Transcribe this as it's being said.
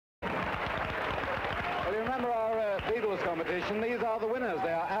remember our Beatles competition? These are the winners.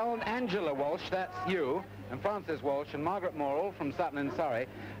 They are Angela Walsh, that's you, and Frances Walsh and Margaret Moore, all from Sutton in Surrey.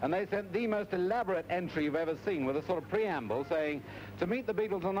 And they sent the most elaborate entry you've ever seen with a sort of preamble saying, to meet the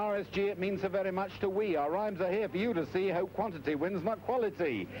Beatles on RSG, it means so very much to we. Our rhymes are here for you to see. Hope quantity wins, not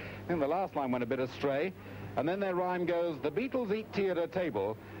quality. I think the last line went a bit astray. And then their rhyme goes, the Beatles eat tea at a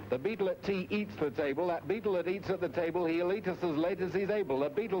table. The Beatle at tea eats the table. That Beatle that eats at the table, he'll eat us as late as he's able. The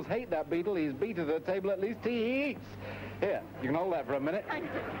Beatles hate that Beatle. He's beat at the table. At least tea he eats. Here, you can hold that for a minute. Thank you.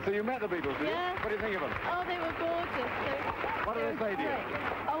 So you met the Beatles, did you? Yeah. What do you think of them? Oh, they were gorgeous. What did they say to you?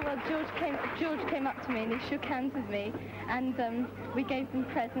 Oh, well, George came up to me and he shook hands with me, and we gave them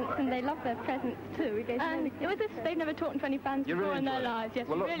presents, and they loved their presents too. We gave them it was they've never talked to any fans before in their lives. Yes,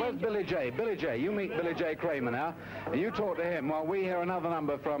 well, look, really where's Billy J? Billy J, you meet Billy J. Kramer now, and you talk to him while we hear another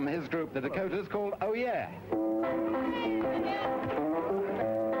number from his group, the Dakotas, called Oh Yeah.